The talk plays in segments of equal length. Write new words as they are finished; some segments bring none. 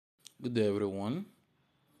Good day everyone.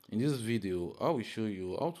 In this video, I will show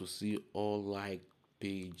you how to see all like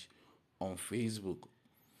page on Facebook.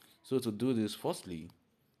 So to do this, firstly,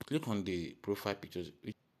 click on the profile pictures,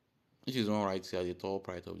 which is one right here at the top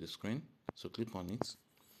right of the screen. So click on it.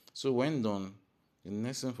 So when done, the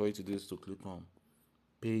next thing for you to do is to click on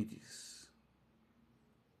pages.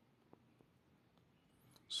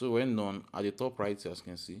 So when done, at the top right here, as you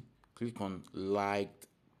can see, click on liked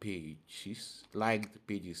pages.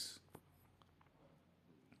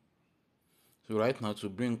 So right now, to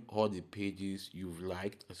bring all the pages you've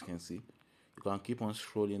liked, as you can see, you can keep on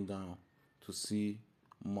scrolling down to see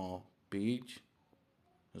more page.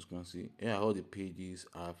 As you can see, here are all the pages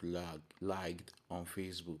I've liked on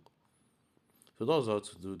Facebook. So that's how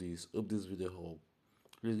to do this. Hope this video helped.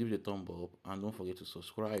 Please give it a thumb up and don't forget to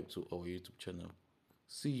subscribe to our YouTube channel.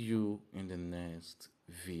 See you in the next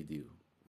video.